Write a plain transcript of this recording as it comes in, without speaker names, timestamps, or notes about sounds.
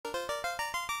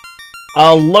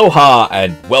Aloha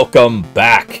and welcome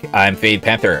back. I'm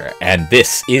Panther, and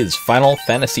this is Final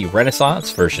Fantasy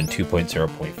Renaissance version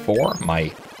 2.0.4. My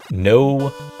no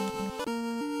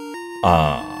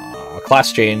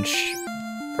class change,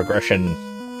 progression,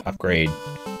 upgrade,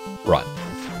 run.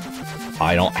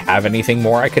 I don't have anything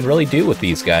more I can really do with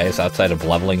these guys outside of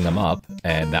leveling them up,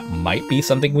 and that might be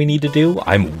something we need to do.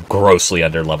 I'm grossly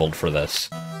underleveled for this.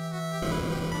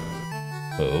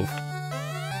 Move.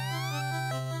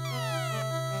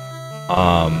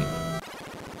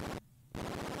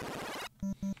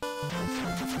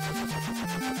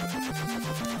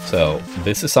 So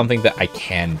this is something that I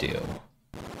can do.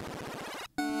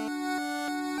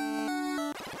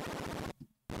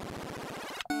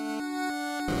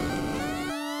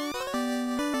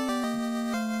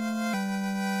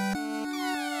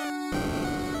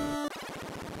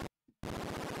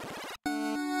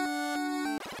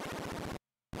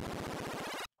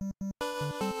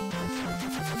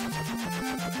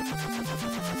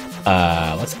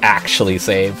 Let's actually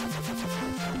save.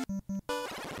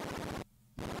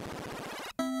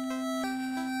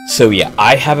 So yeah,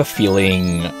 I have a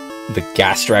feeling the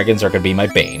gas dragons are going to be my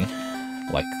bane,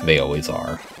 like they always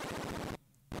are.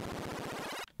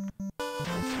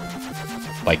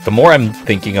 Like, the more I'm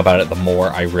thinking about it, the more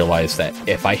I realize that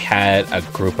if I had a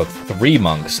group of 3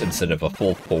 monks instead of a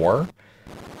full 4,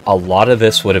 a lot of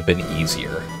this would have been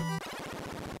easier.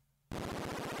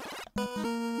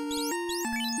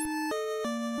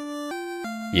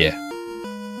 Yeah.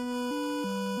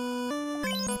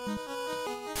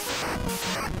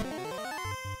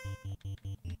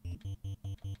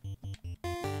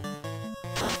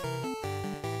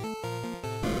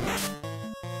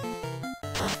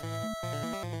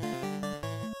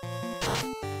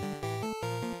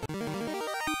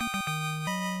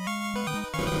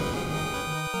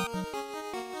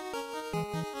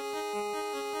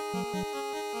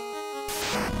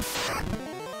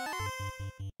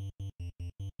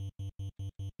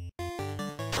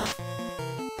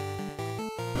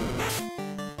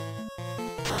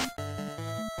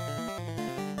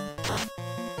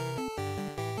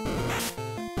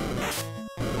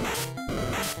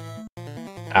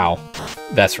 Ow.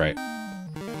 That's right.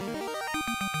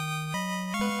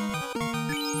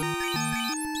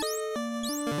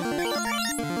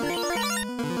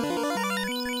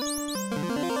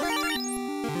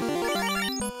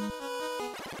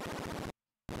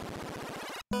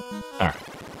 Alright.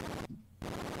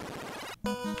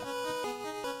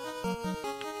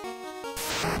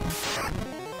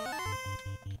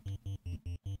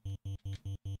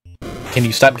 Can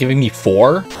you stop giving me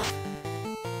 4?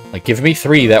 Like, give me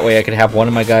 3, that way I can have one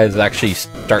of my guys actually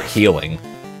start healing.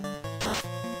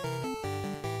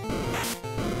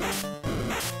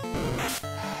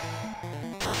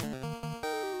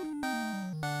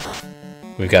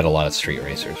 We've got a lot of street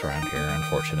racers around here,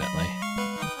 unfortunately.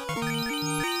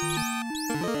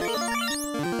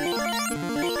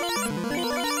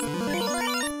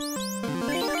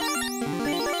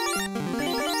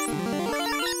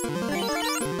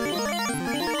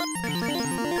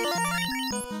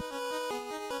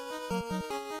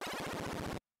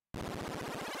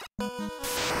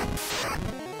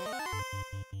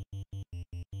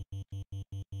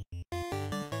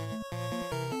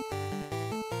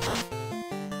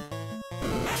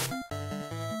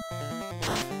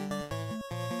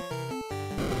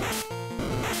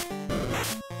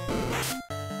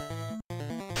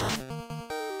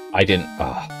 I didn't...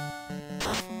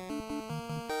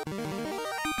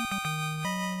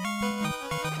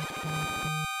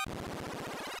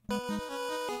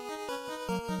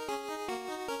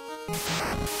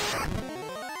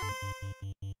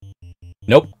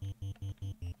 Nope.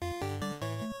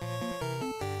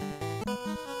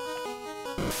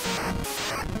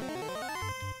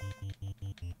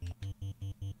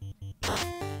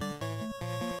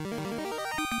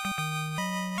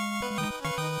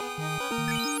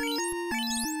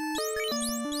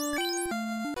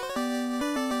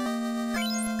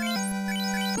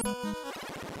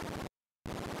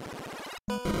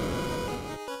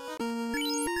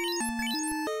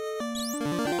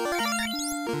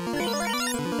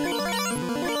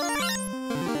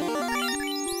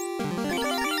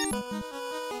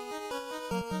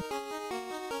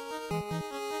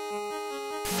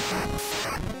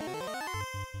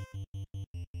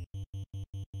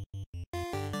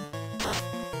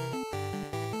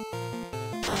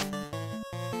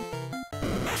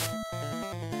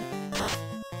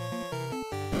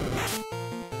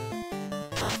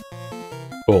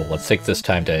 Cool, let's take this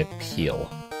time to heal.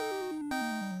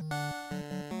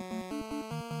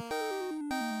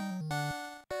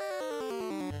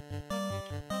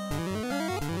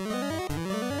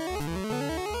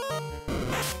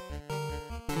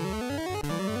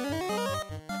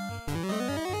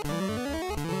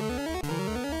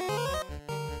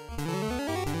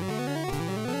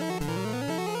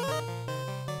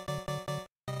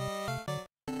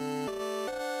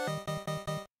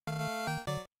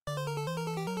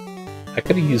 I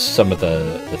could have used some of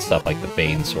the stuff like the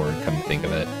Bane Sword, come to think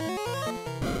of it.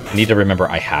 I need to remember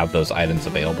I have those items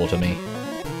available to me.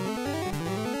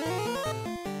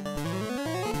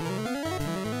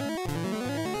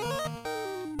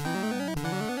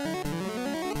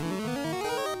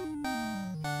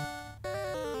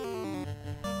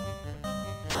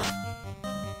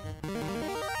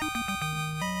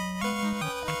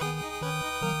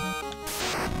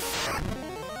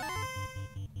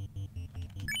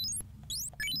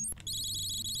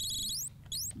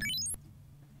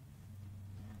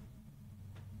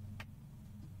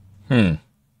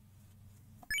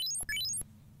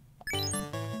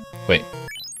 Wait.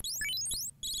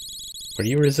 What are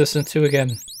you resistant to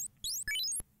again?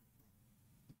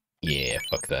 Yeah,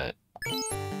 fuck that.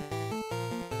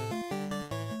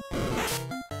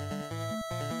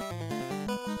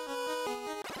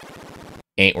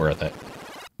 Ain't worth it.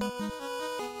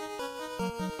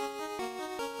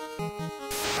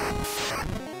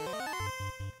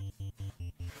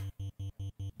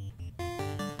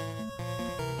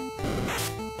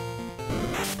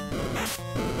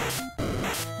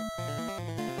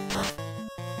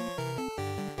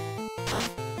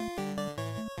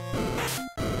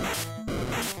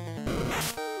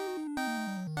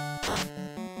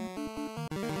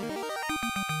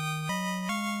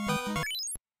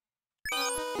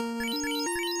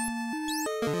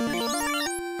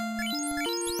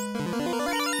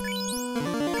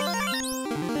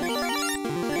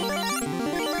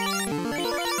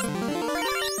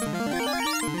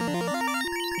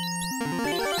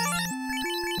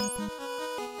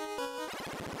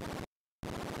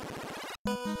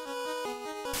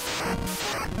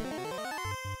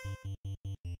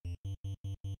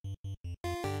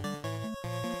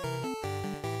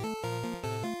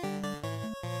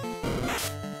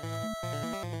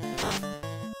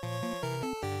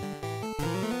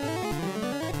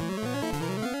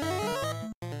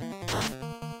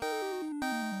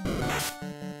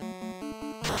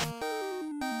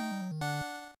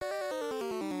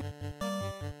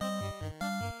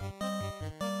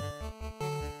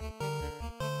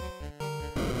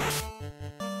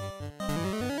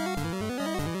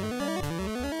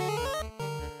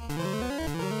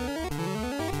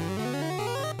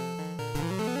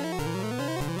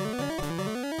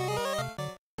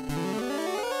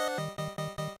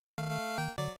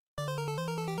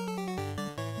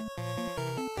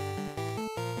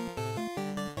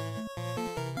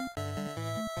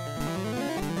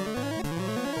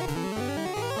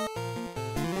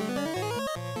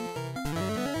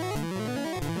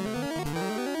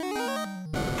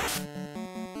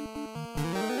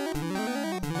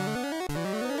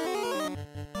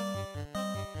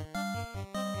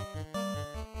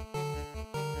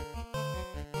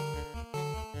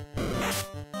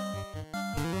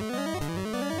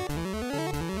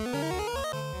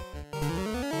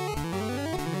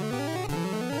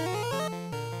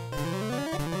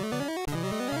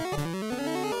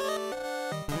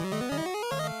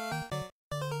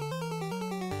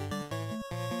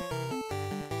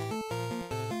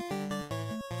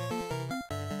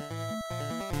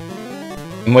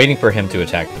 I'm waiting for him to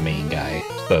attack the main guy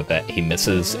so that he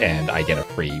misses and I get a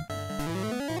free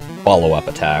follow-up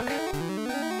attack.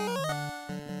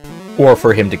 Or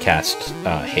for him to cast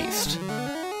haste.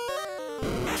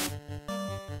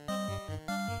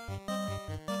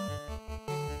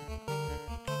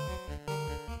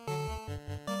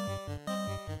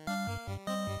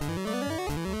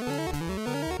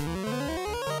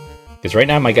 Because right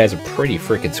now my guys are pretty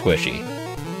freaking squishy.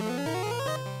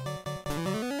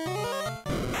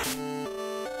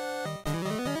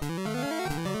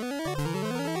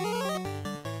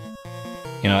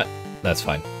 You know what? That's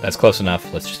fine. That's close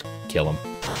enough. Let's just kill him.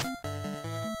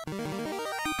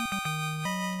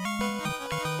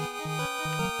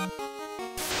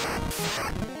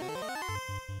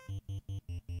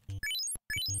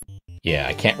 Yeah,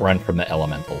 I can't run from the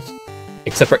elementals.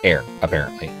 Except for air,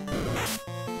 apparently.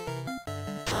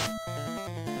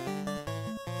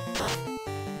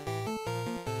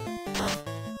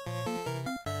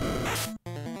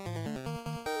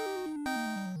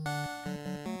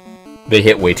 They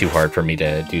hit way too hard for me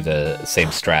to do the same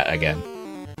strat again.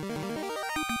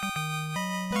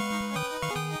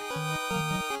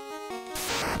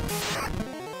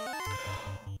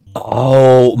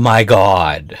 Oh my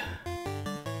god.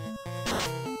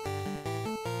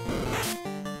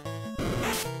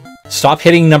 Stop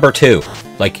hitting number 2.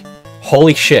 Like,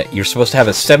 holy shit, you're supposed to have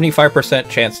a 75%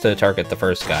 chance to target the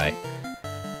first guy.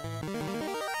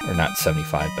 Or not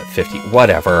 75, but 50,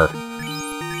 whatever.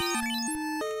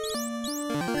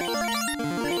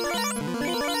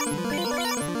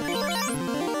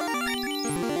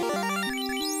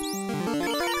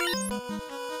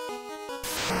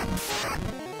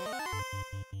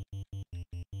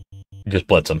 Just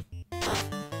blitz him.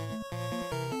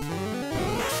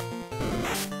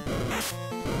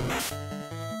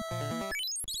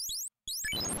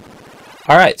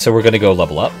 Alright, so we're gonna go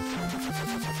level up.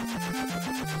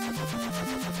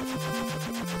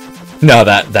 No,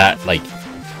 that, like,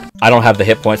 I don't have the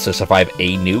hit points to survive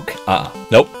a nuke.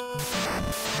 Nope.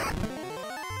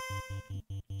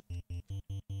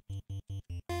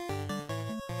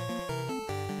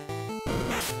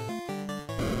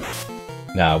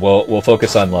 No, we'll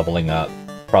focus on leveling up.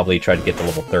 Probably try to get to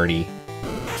level 30.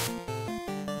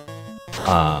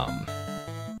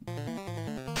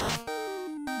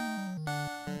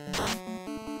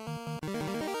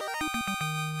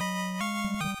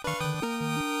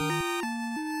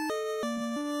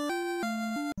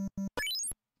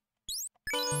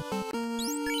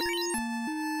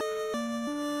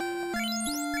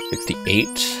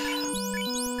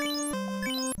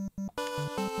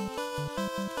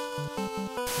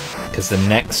 Because the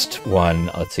next one,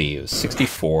 let's see, it was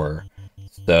 64,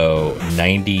 so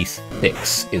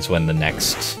 96 is when the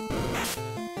next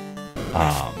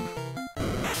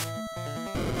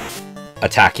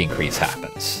attack increase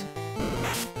happens.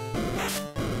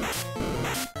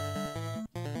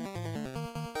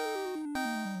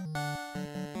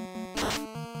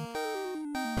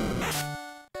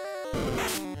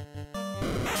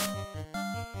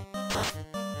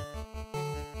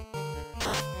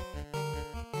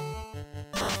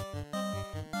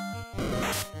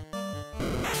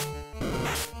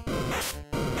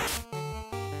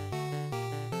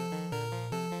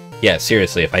 Yeah,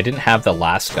 seriously, if I didn't have the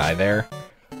last guy there,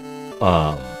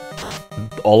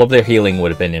 all of their healing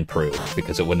would have been improved,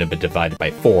 because it wouldn't have been divided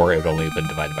by 4, it would only have been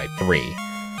divided by 3.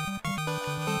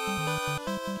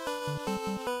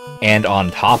 And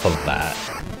on top of that,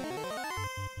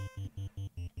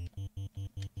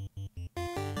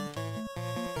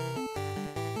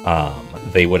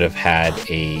 they would have had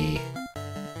a,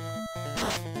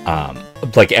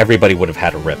 like, everybody would have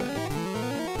had a ribbon.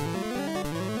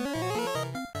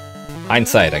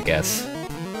 Hindsight, I guess.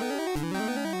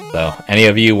 So, any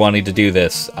of you wanting to do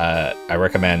this, I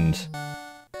recommend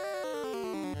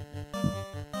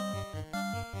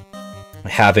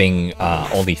having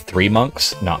only 3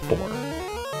 monks, not 4.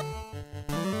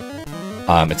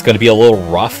 It's going to be a little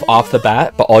rough off the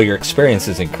bat, but all your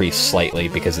experiences increase slightly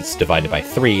because it's divided by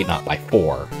 3, not by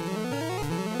 4.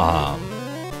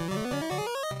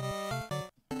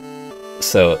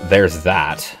 So there's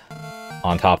that,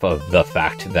 on top of the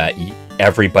fact that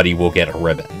everybody will get a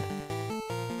ribbon.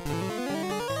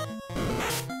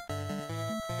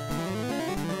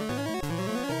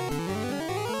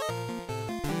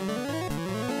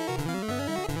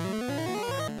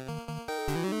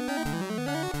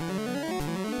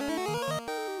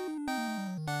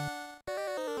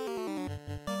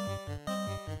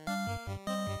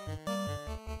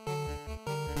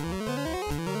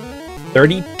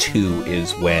 $32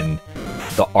 is when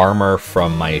the armor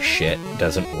from my shit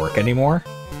doesn't work anymore.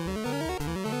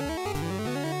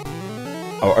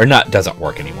 Or not doesn't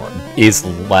work anymore. Is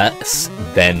less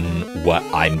than what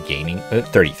I'm gaining.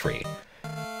 33.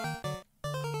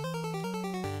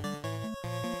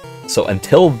 So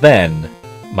until then,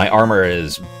 my armor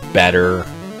is better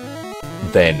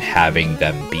than having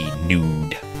them be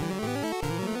nude.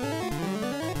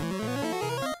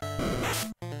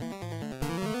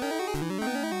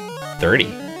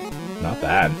 $30. Not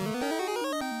bad.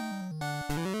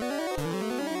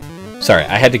 Sorry,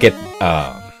 I had to get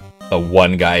the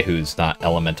one guy who's not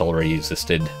elemental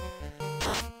resisted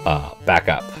back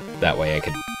up. That way I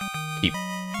could keep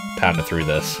pounding through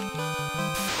this.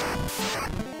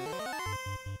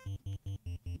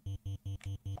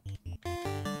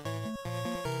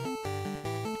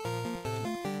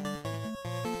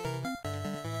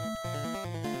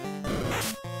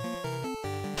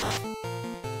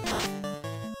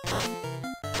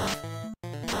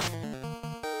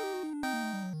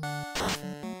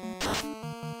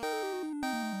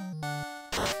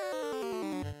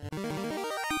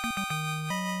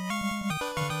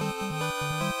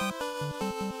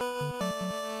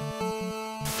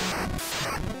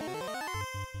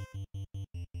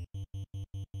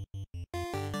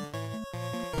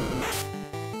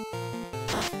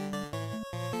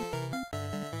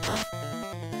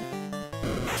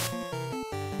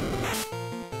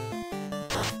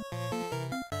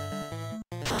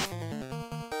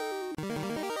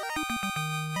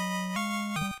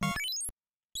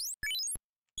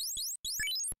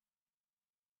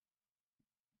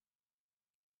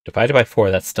 Divided by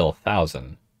 4, that's still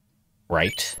 1,000,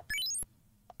 right?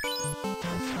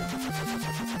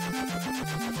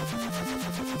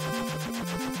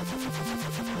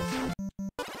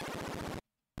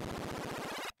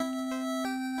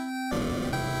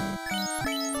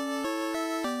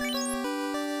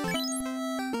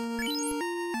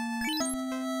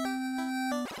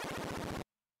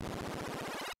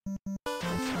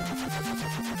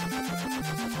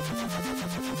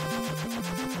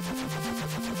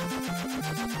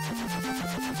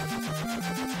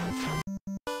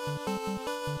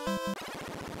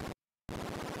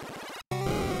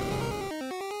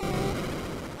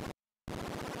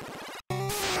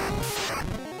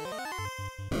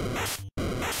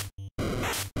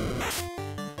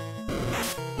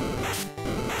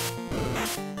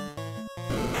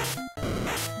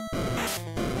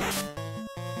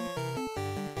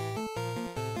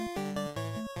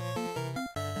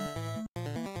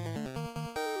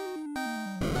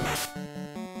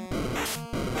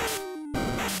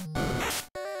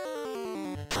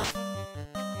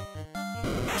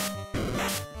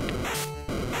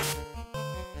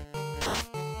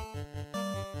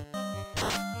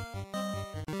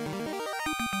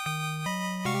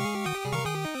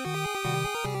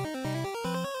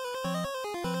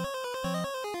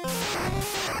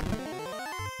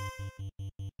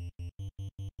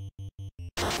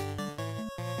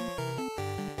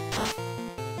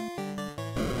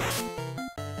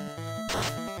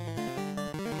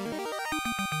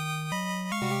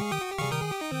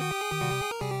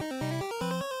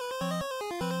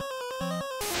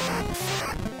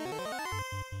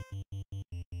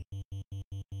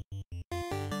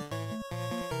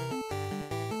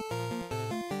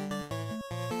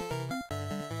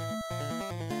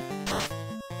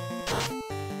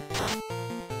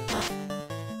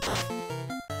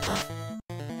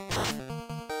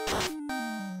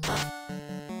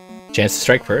 Chance to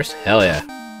strike first? Hell yeah.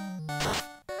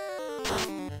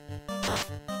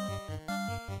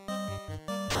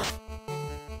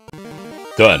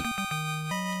 Done.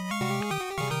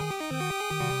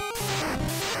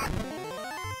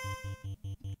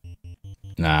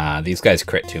 Nah, these guys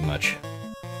crit too much.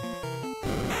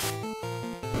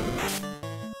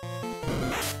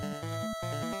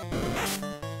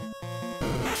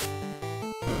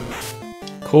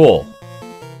 Cool.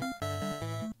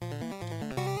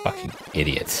 Fucking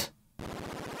idiots.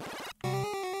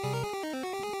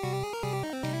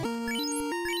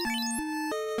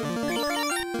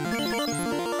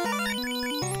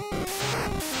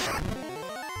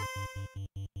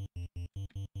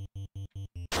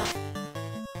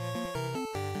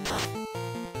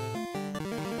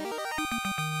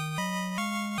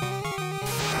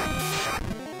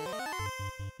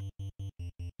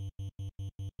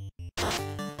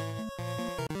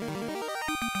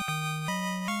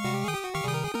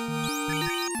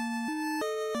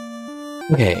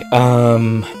 Okay,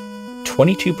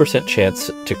 22% chance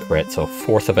to crit, so a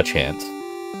fourth of a chance.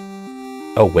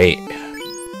 Oh, wait.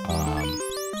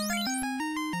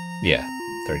 Yeah,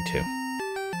 32.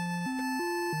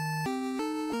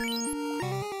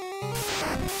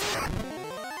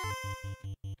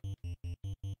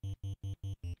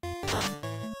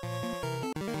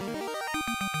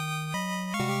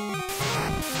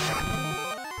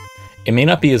 It may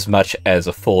not be as much as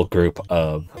a full group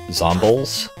of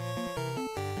zombies,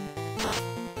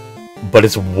 but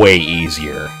it's way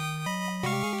easier.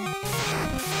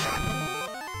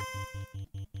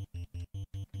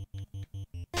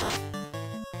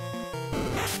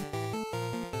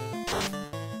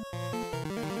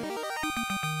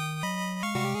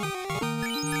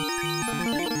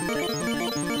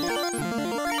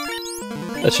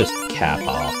 Let's just cap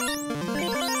off.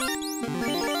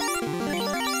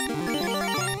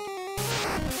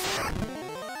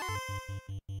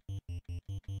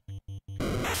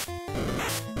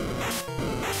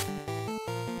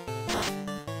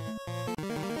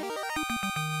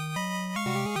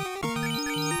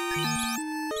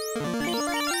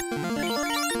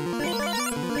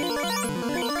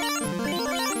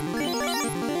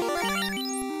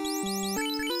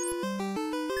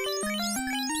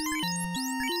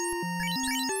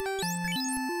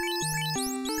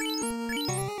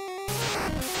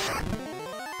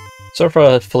 So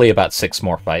roughly about 6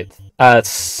 more fights.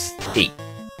 It's 8.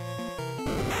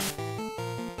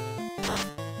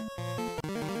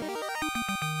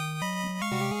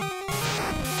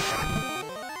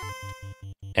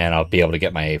 And I'll be able to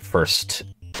get my first...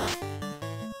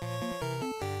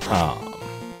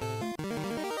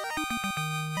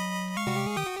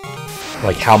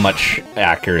 like how much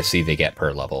accuracy they get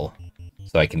per level.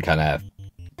 So I can kind of...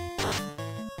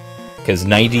 Because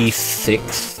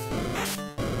 96...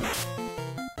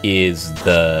 is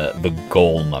the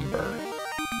goal number.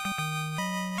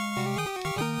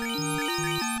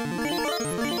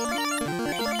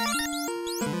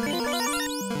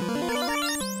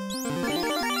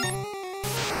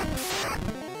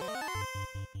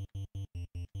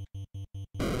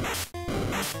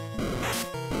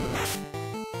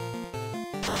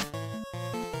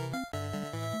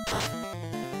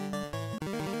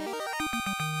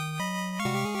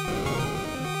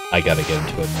 I gotta get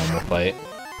into a normal fight.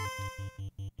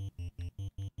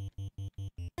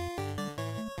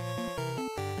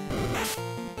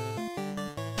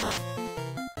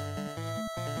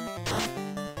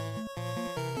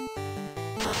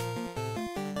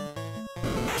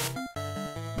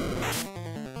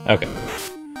 Okay.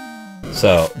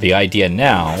 So, the idea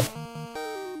now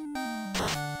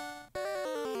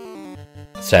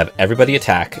is to have everybody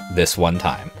attack this one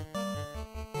time.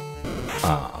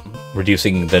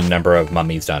 Reducing the number of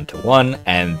mummies down to 1,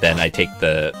 and then I take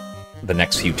the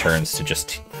next few turns to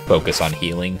just focus on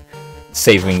healing,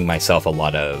 saving myself a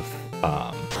lot of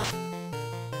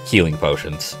healing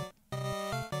potions.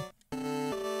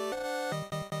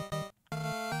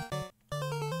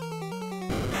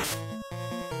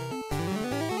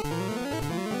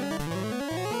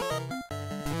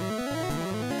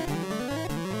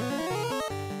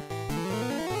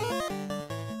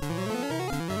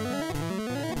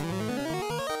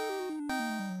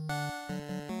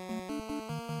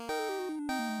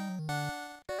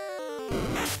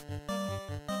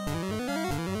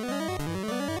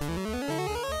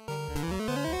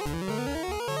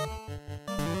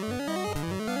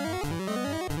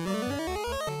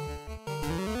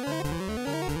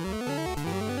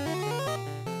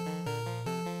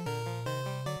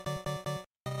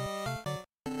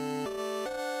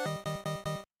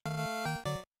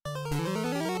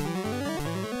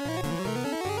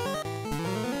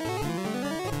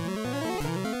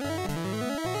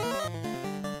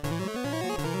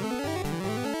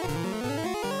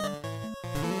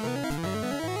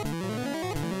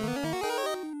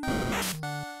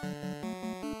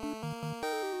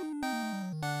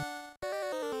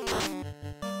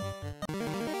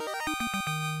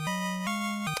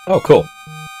 Oh, cool.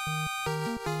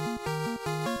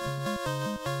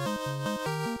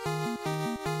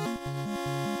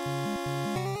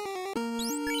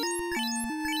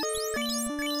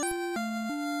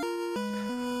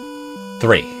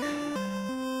 Three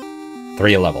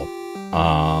a level.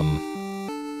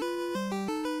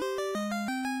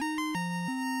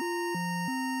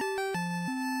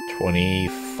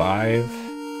 25.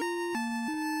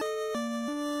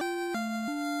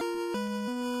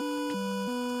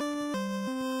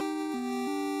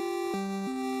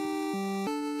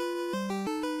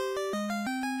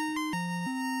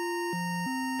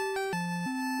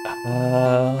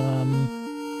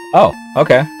 Oh,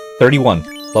 okay. 31.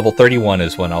 Level 31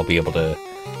 is when I'll be able to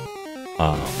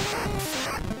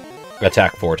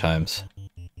attack 4 times.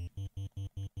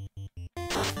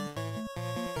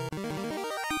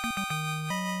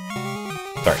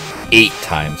 Sorry, 8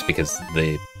 times because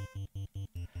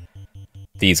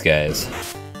these guys.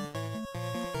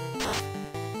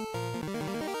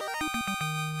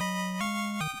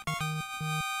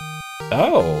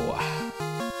 Oh.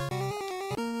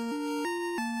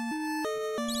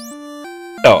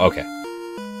 Oh, okay.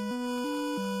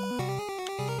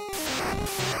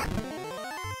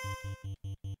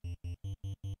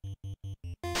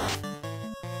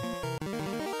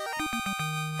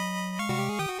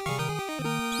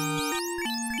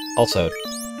 Also,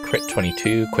 crit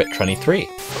 22, crit 23.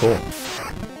 Cool.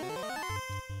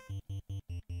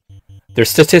 Their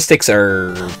statistics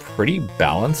are pretty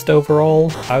balanced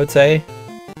overall, I would say.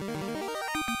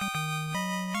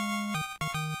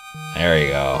 There you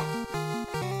go.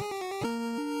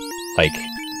 Like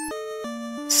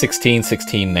 16,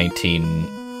 16,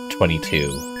 19,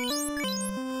 22.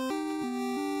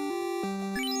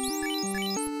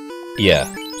 Yeah.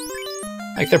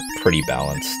 Like they're pretty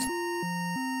balanced.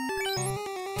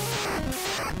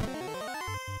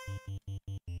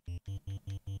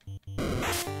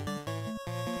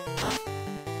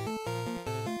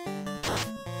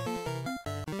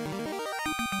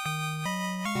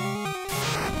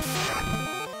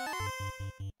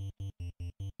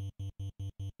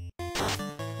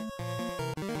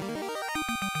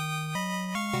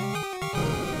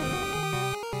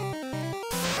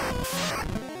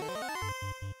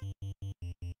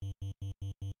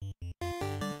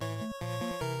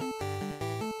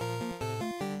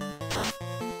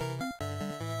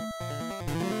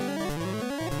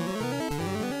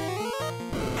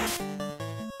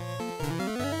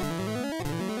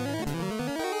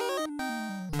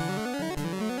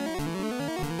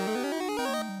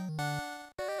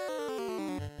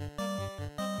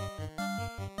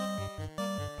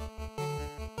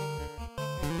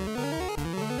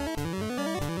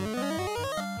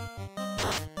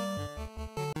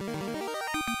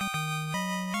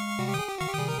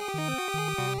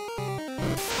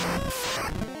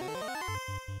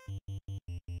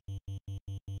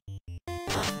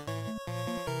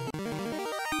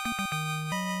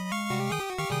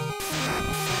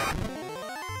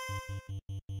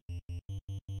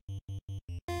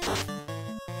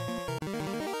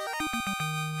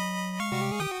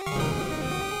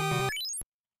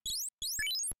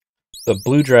 The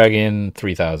Blue Dragon,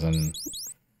 3,000.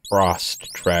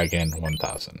 Frost Dragon,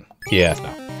 1,000. Yeah,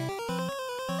 no.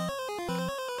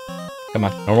 Come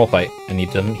on, normal fight. I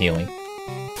need some healing.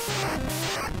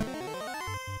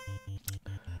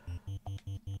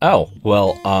 Oh,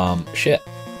 well, shit.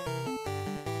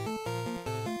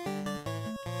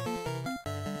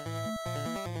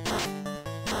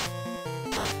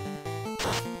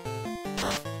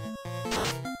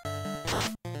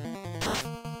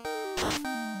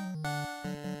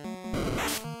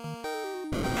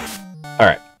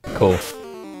 Alright, cool.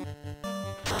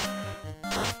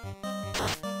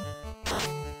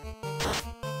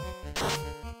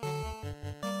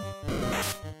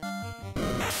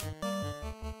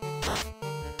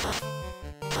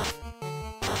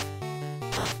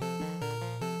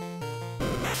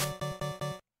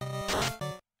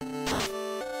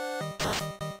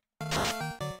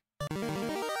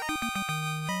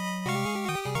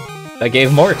 That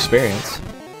gave more experience.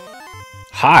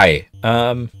 Hi,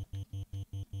 I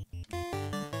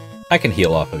can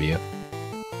heal off of you.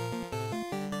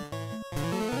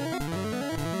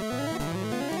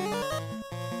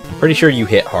 I'm pretty sure you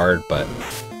hit hard, but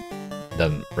it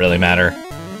doesn't really matter.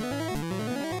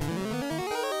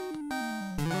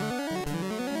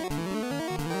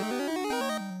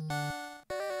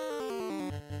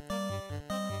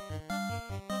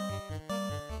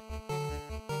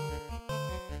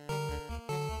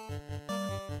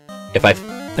 If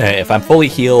I'm fully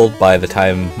healed by the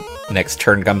time next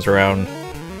turn comes around,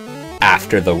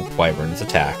 after the Wyvern's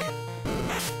attack,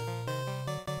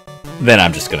 then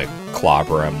I'm just gonna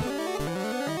clobber him.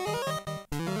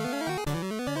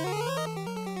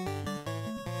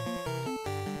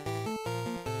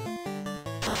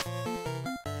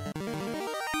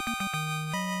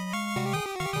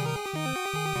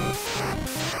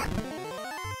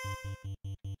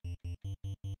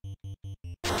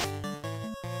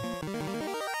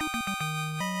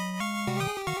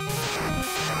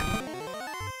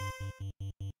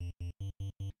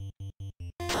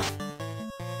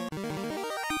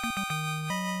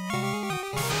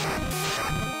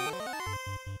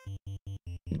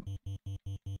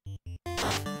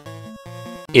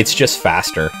 It's just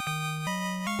faster.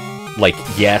 Like,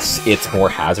 yes, it's more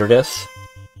hazardous,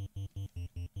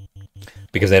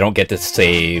 because I don't get to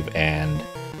save, and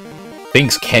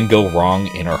things can go wrong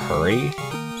in a hurry.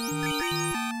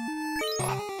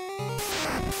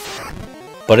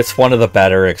 But it's one of the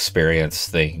better experience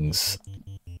things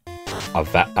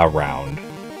around.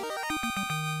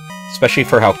 Especially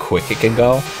for how quick it can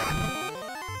go.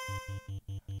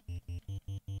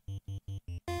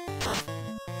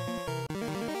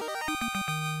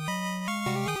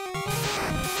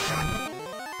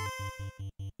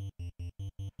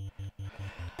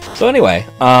 So anyway,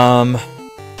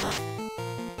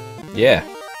 yeah.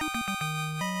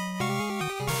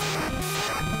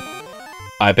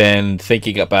 I've been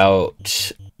thinking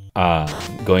about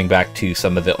going back to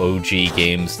some of the OG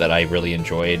games that I really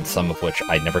enjoyed, some of which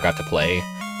I never got to play.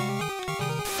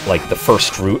 Like the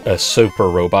first Super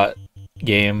Robot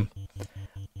game.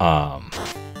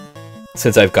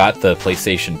 Since I've got the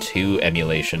PlayStation 2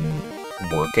 emulation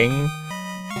working,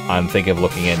 I'm thinking of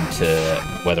looking into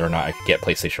whether or not I could get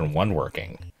PlayStation 1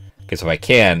 working. Because if I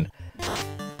can,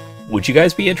 would you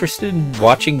guys be interested in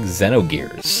watching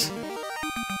Xenogears?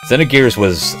 Xenogears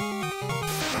was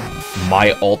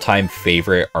my all-time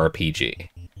favorite RPG.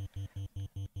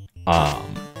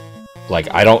 Like,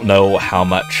 I don't know how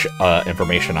much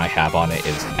information I have on it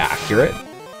is accurate.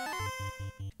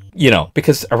 You know,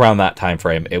 because around that time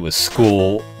frame, it was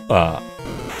school, what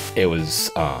was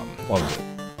it?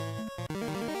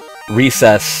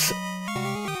 Recess,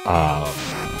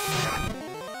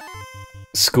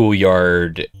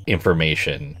 schoolyard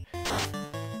information,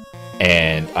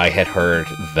 and I had heard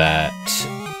that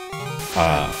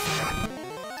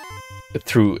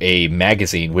through a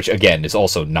magazine, which again is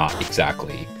also not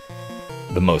exactly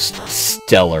the most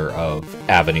stellar of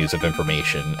avenues of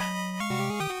information.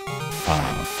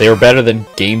 They were better than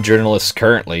game journalists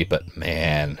currently, but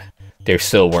man, they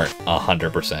still weren't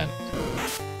 100%.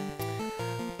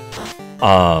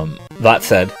 That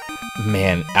said,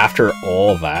 man, after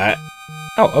all that...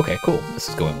 Oh, okay, cool. This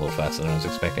is going a little faster than I was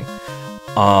expecting.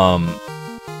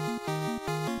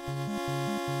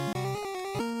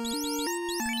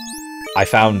 I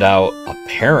found out,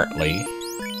 apparently...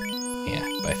 Yeah,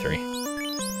 by 3.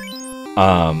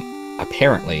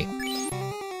 Apparently,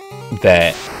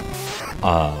 that,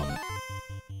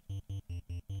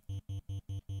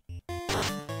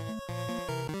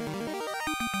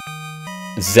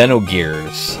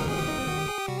 Xenogears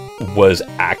was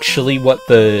actually what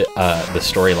the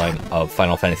storyline of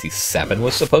Final Fantasy VII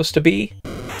was supposed to be,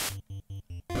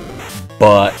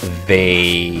 but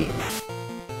they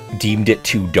deemed it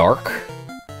too dark.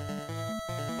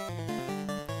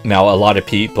 Now, a lot of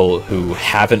people who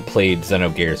haven't played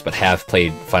Xenogears but have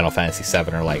played Final Fantasy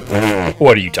VII are like,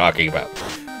 what are you talking about?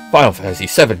 Final Fantasy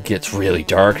VII gets really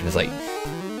dark, and it's like,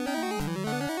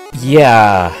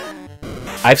 yeah,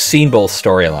 I've seen both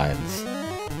storylines.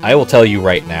 I will tell you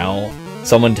right now,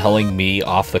 someone telling me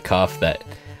off the cuff that,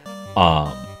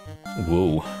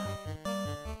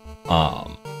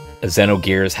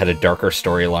 Xenogears had a darker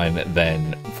storyline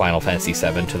than Final Fantasy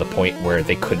VII to the point where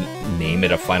they couldn't name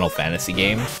it a Final Fantasy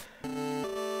game,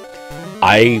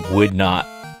 I would not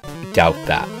doubt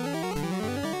that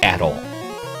at all.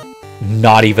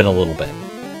 Not even a little bit.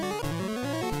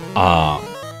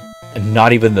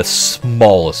 Not even the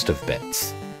smallest of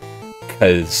bits.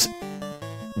 Because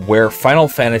where Final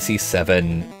Fantasy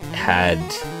VII had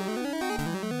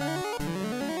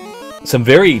some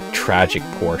very tragic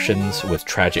portions with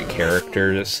tragic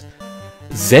characters,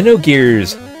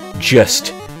 Xenogears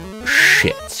just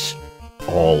shits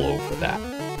all over that.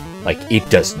 Like, it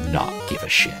does not give a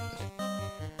shit.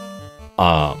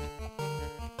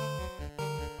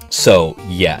 So,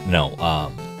 yeah, no,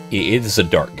 it is a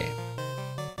dark game.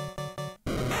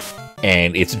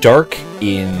 And it's dark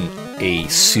in a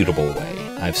suitable way.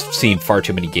 I've seen far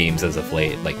too many games as of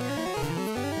late, like,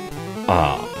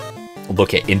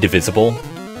 look at Indivisible,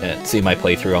 and see my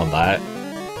playthrough on that.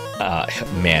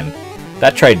 Man,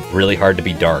 that tried really hard to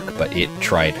be dark, but it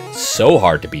tried so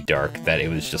hard to be dark that it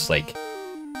was just like,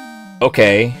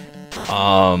 okay,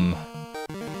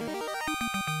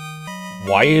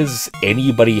 why is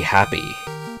anybody happy?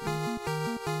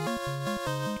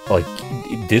 Like,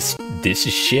 this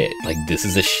is shit. Like, this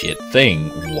is a shit thing.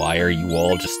 Why are you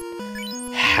all just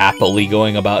happily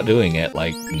going about doing it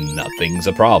like nothing's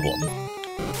a problem?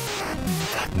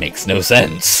 That makes no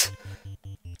sense.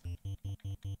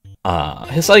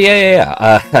 So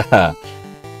yeah.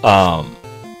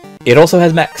 It also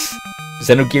has mechs.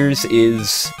 Xenogears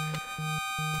is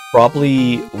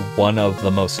probably one of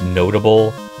the most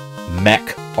notable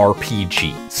mech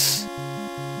RPGs.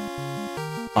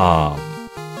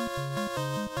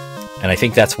 And I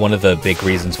think that's one of the big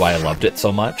reasons why I loved it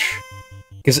so much.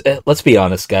 Because, let's be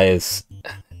honest, guys,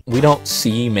 we don't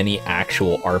see many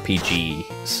actual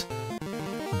RPGs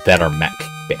that are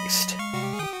mech-based.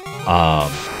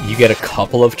 You get a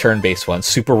couple of turn-based ones.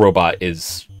 Super Robot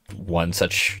is one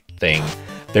such thing.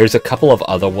 There's a couple of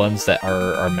other ones that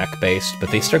are mech-based,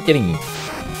 but they start getting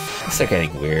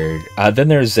weird. Then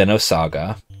there's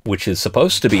Xenosaga, which is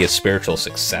supposed to be a spiritual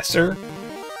successor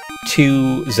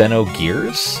to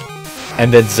Xenogears.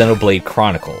 And then Xenoblade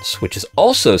Chronicles, which is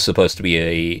also supposed to be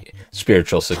a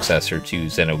spiritual successor to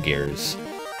Xenogears.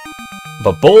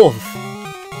 But both,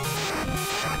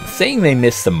 saying they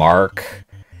missed the mark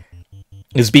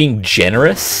is being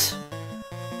generous,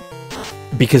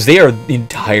 because they are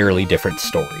entirely different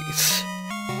stories.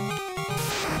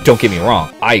 Don't get me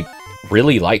wrong, I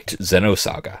really liked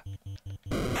Xenosaga.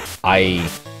 I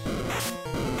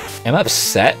am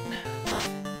upset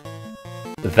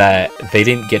that they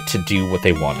didn't get to do what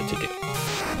they wanted to do.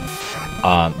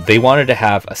 They wanted to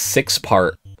have a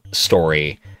 6-part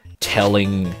story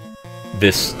telling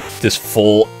this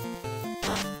full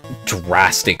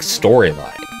drastic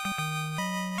storyline.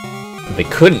 They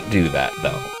couldn't do that,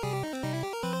 though.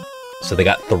 So they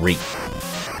got 3.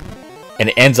 And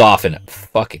it ends off in a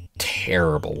fucking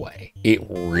terrible way. It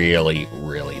really,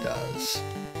 really does.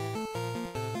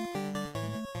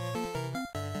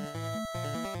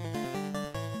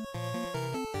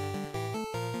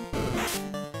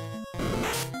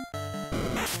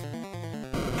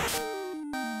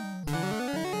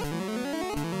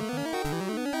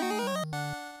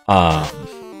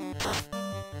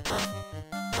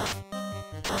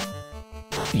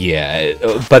 Yeah,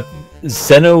 but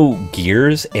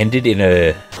Xenogears ended in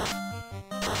a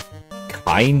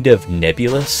kind of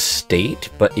nebulous state,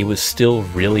 but it was still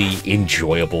really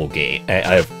enjoyable game.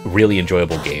 A really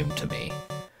enjoyable game to me.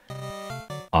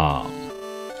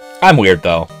 I'm weird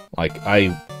though. Like,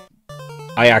 I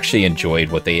actually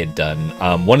enjoyed what they had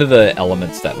done. One of the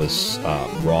elements that was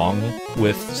wrong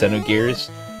with Xenogears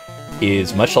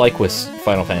is, much like with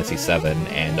Final Fantasy VII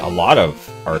and a lot of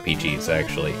RPGs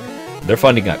actually, their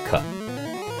funding got cut.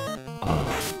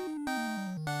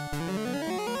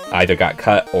 Either got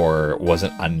cut or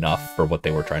wasn't enough for what they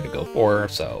were trying to go for,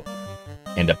 so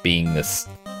end up being this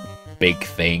big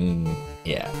thing.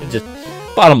 Yeah, just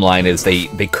bottom line is they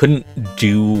couldn't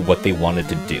do what they wanted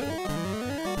to do.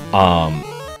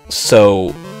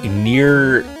 So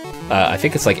near I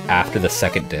think it's like after the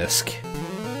second disc.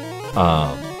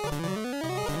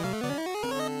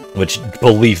 Which,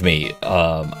 believe me,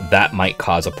 that might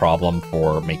cause a problem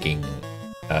for making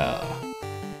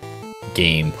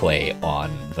gameplay on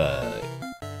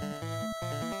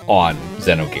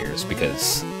Xenogears,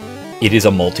 because it is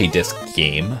a multi-disc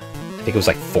game. I think it was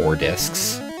like 4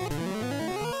 discs.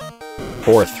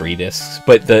 4 or 3 discs.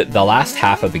 But the last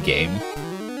half of the game,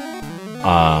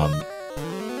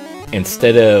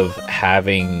 instead of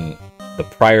having the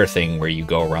prior thing where you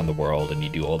go around the world and you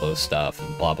do all those stuff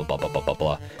and blah blah blah blah blah blah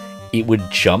blah, it would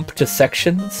jump to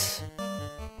sections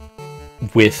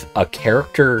with a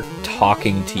character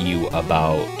talking to you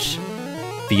about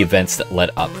the events that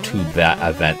led up to that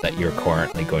event that you're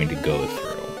currently going to go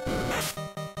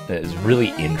through. It is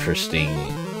really interesting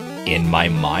in my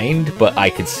mind, but I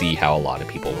could see how a lot of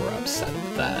people were upset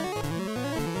with that.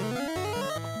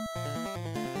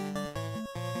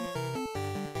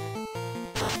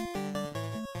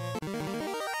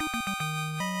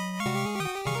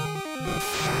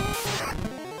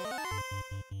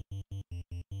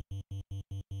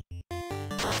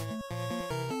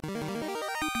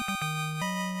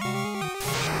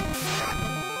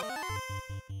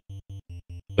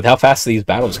 With how fast these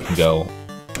battles can go.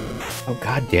 Oh,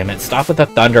 god damn it. Stop with the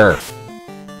thunder.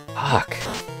 Fuck.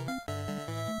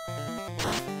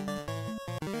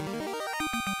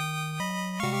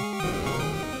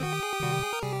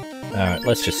 Alright,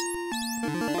 let's just...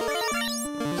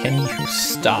 Can you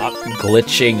stop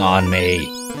glitching on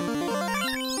me?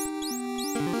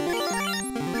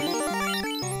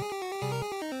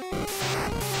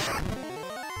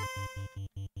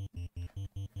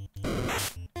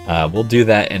 We'll do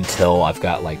that until I've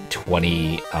got like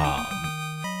 20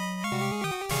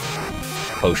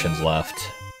 potions left.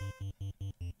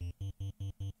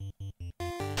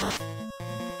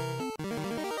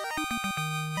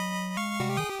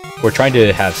 We're trying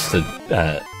to have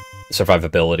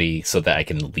survivability so that I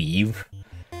can leave,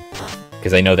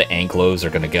 because I know the Anklos are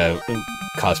going to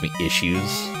cause me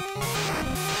issues.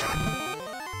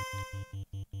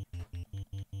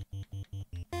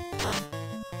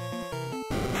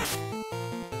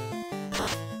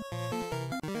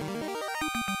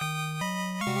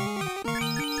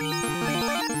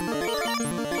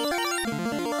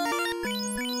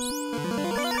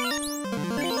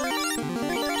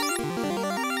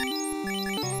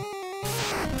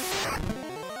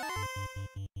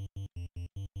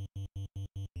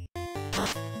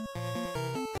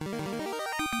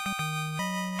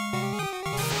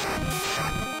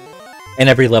 And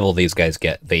every level these guys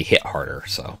get, they hit harder,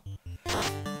 so...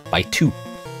 by 2.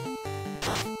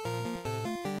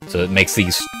 So it makes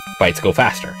these fights go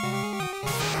faster.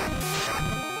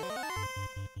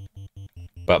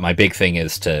 But my big thing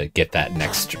is to get that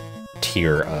next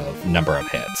tier of number of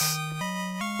hits.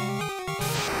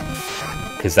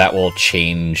 Because that will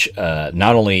change,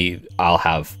 not only I'll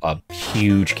have a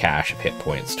huge cache of hit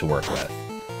points to work with,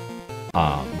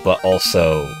 but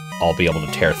also I'll be able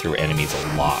to tear through enemies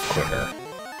a lot quicker.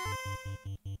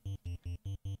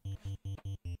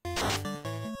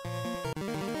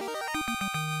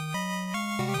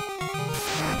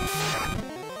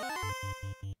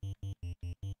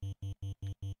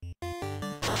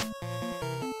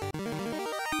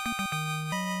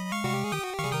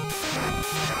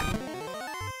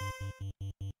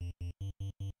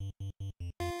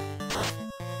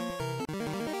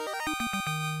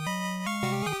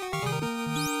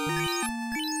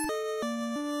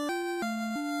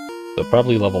 So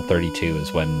probably level 32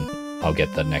 is when I'll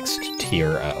get the next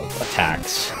tier of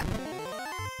attacks.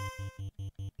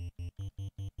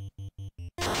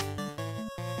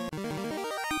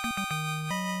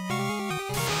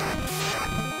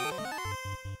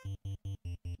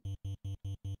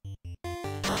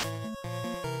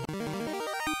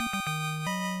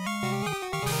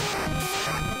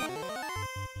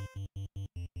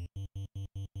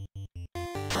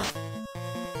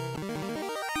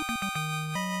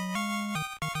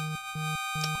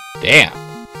 Damn.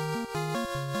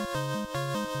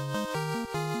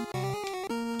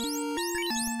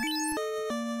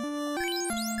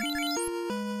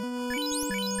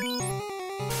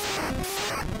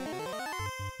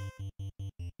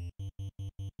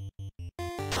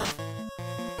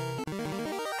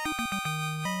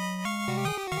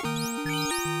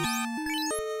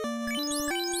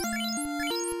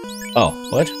 Oh,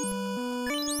 what?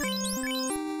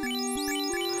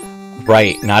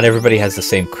 Right, not everybody has the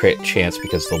same crit chance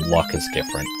because the luck is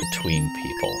different between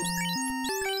people.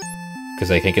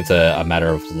 Because I think it's a matter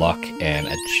of luck and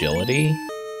agility.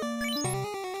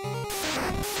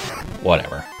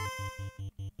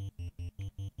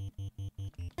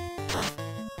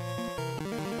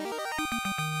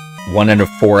 1 out of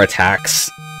 4 attacks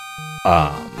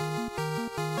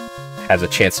has a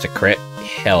chance to crit.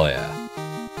 Hell yeah.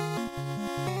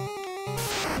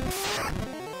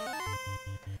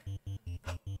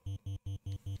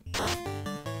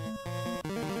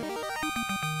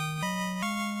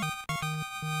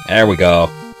 There we go.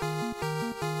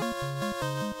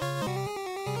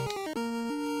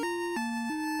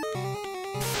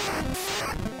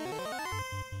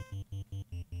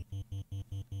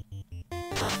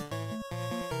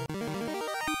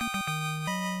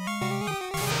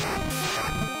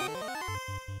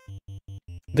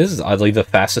 This is oddly the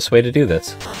fastest way to do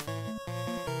this.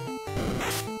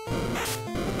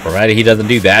 Provided he doesn't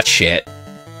do that shit.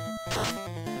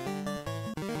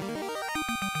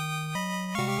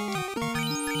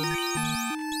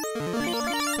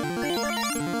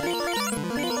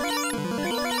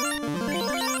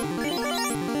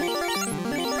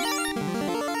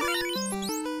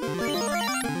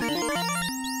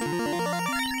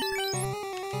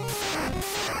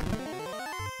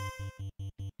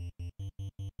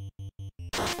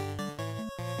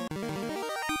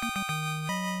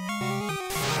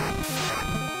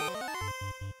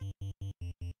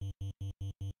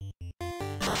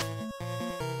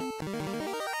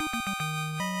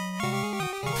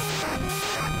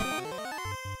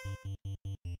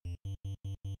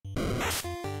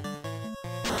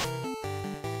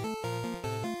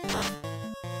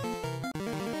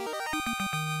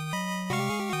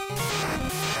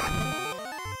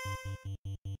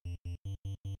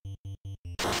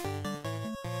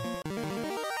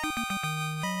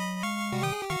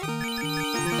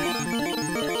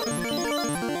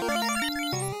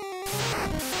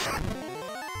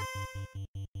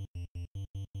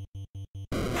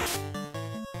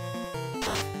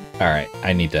 Alright,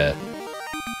 I need to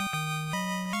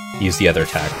use the other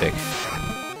tactic.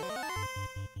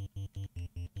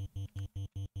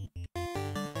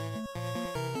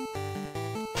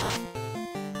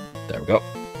 There we go.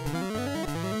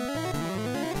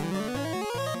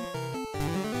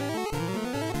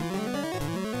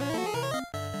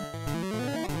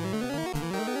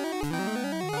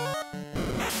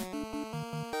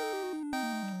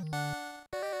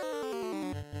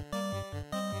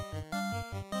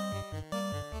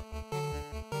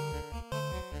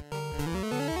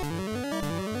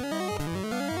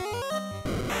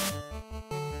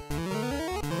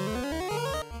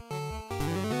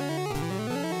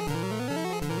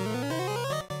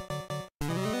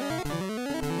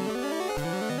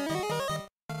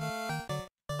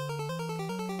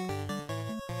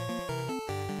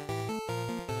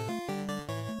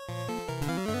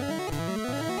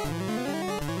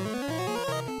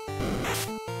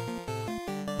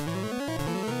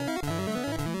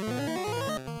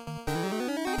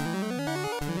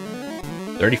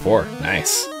 $34,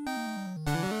 nice.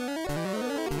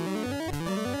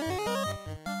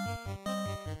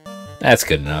 That's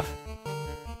good enough.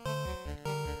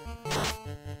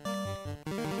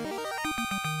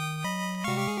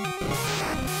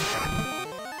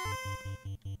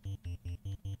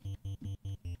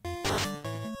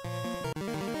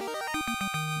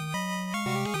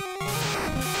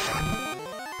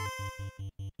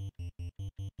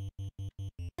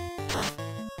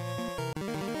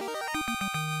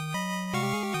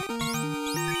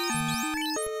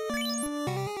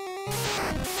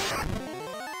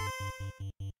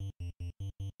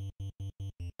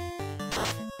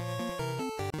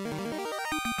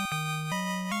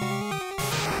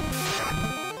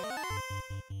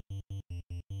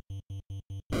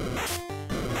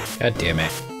 God damn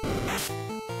it.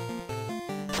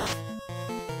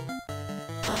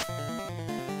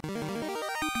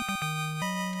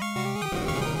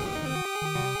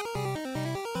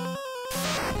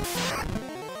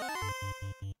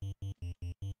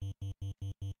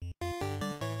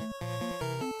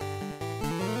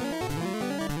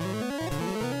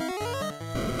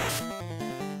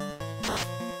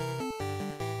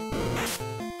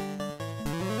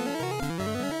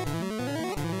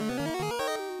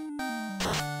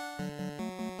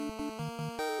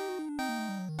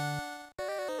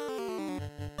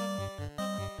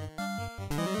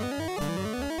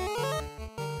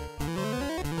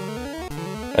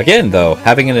 Again, though,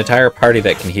 having an entire party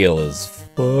that can heal is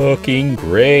fucking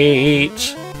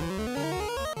great.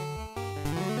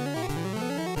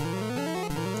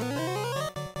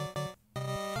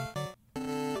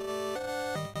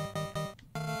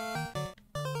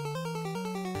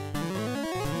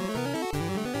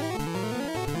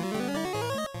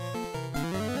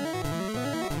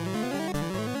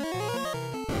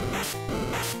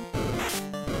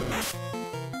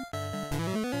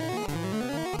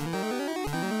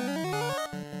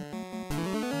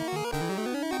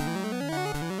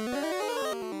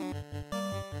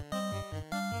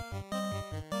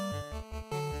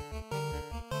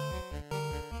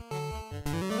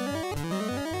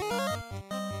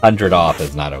 100 off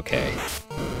is not okay.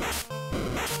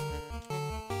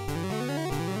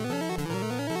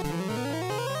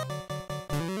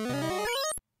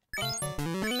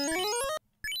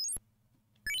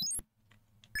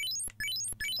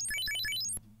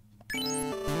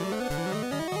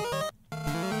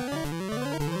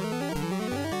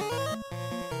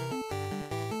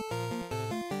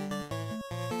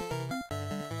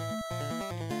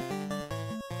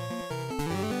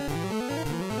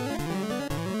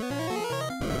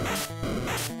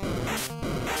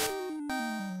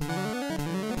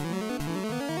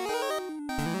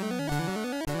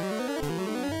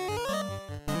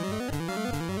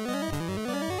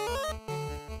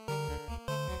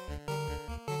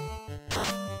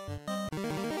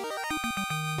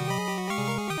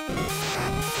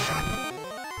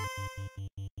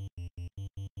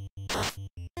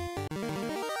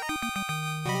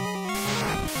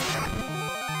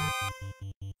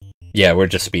 Yeah, we're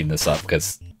just speeding this up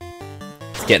because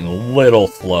it's getting a little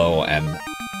slow, and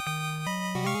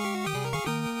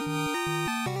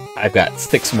I've got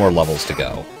 6 more levels to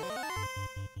go.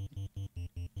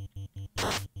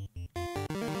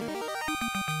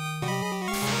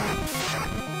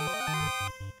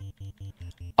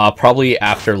 Probably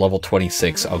after level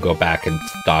 26, I'll go back and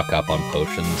stock up on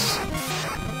potions.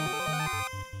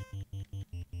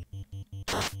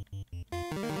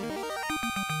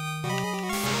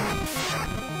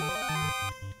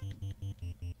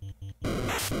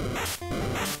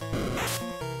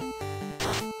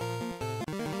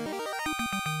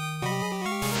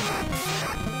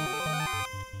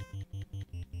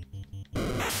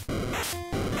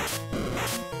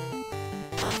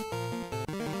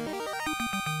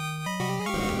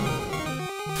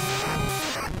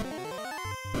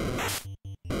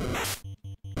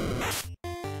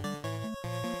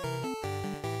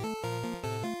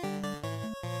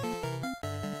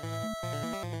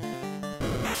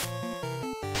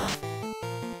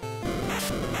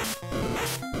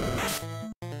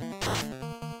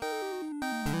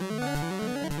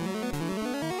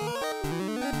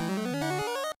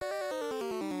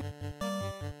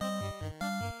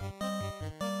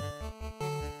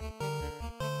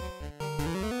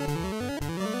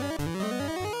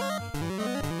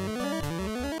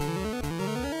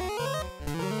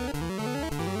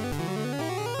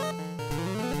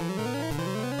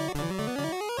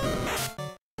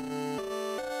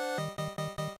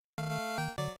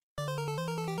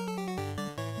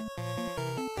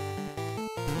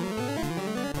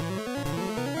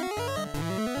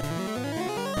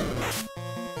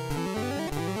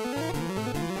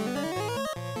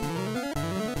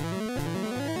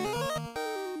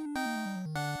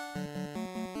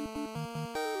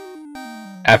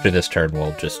 After this turn,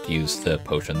 we'll just use the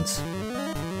potions.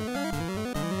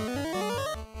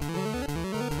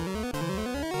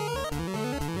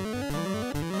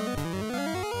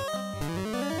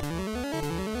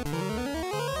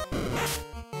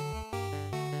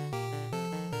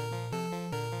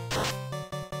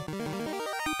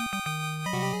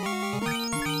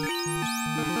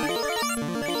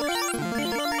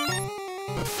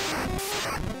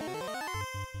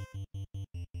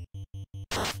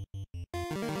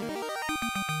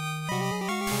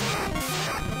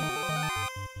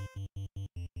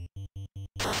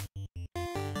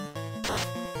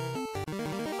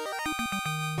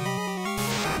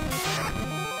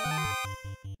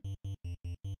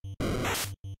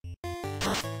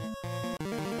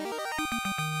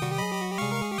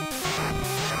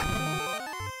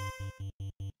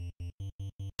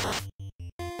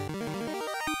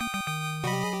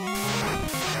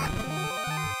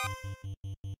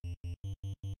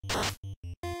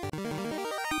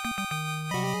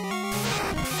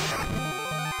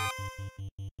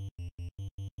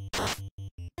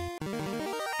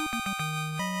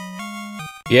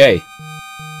 Yay!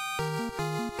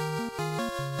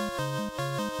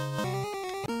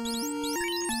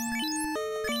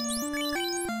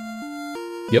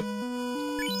 Yep.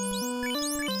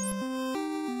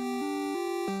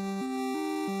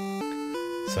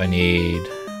 So I need...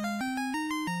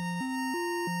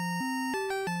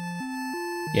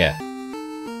 yeah.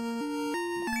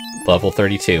 Level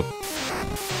 32.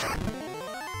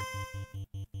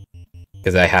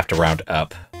 Because I have to round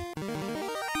up.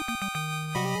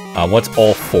 Once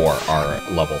all 4 are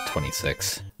level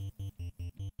 26.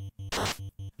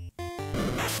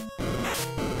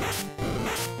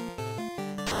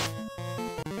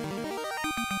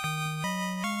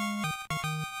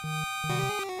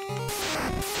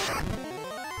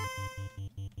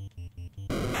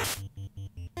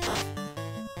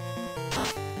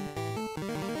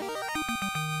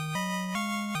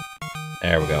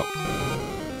 There we go.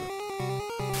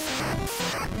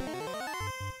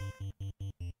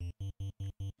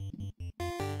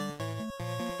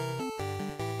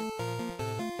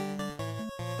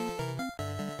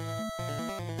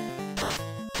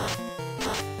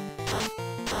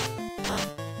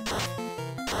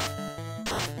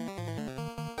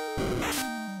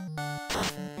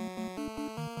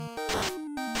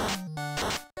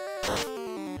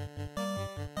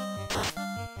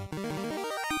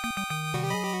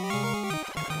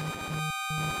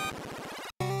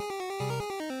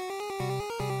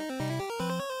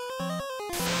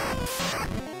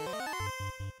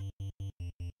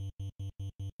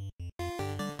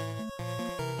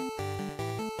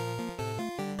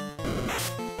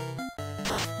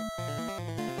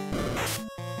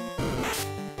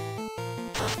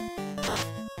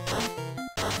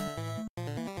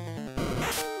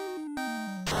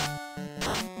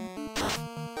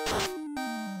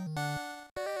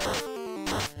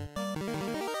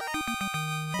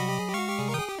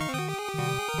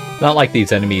 Not like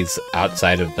these enemies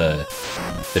outside of the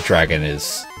dragon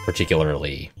is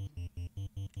particularly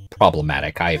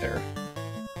problematic either.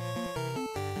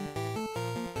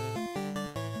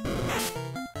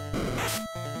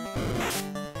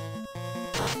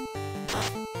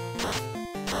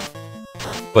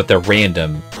 But they're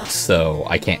random, so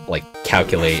I can't, like,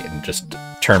 calculate and just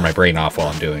turn my brain off while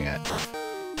I'm doing it.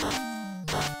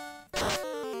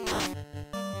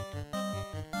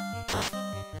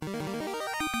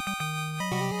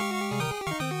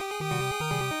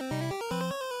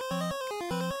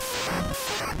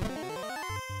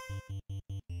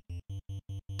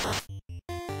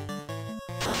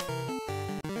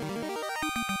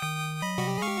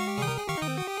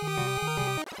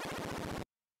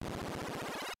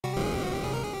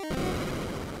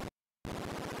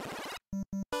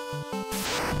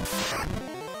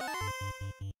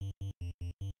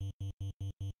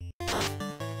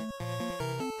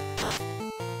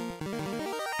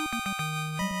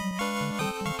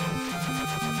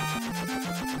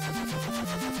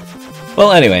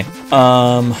 Well, anyway,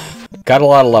 got a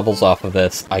lot of levels off of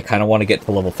this. I kind of want to get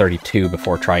to level 32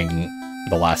 before trying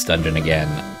the last dungeon again.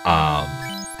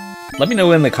 Let me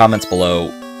know in the comments below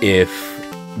if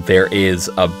there is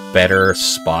a better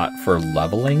spot for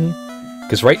leveling,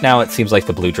 because right now it seems like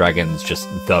the blue dragon's just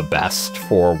the best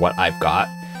for what I've got.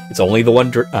 It's only the one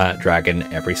dragon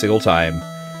every single time,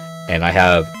 and I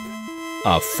have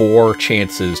 4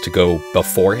 chances to go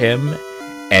before him,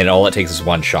 and all it takes is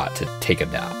 1 shot to take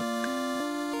him down.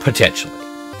 Potentially.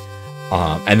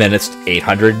 And then it's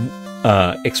 800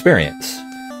 experience,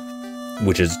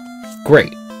 which is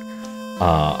great.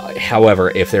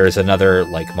 However, if there is another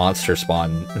like monster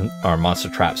spawn or monster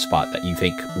trap spot that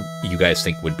you guys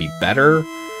think would be better,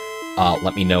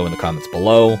 let me know in the comments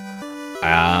below.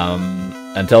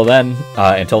 Until then,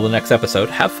 until the next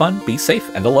episode, have fun, be safe,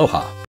 and aloha.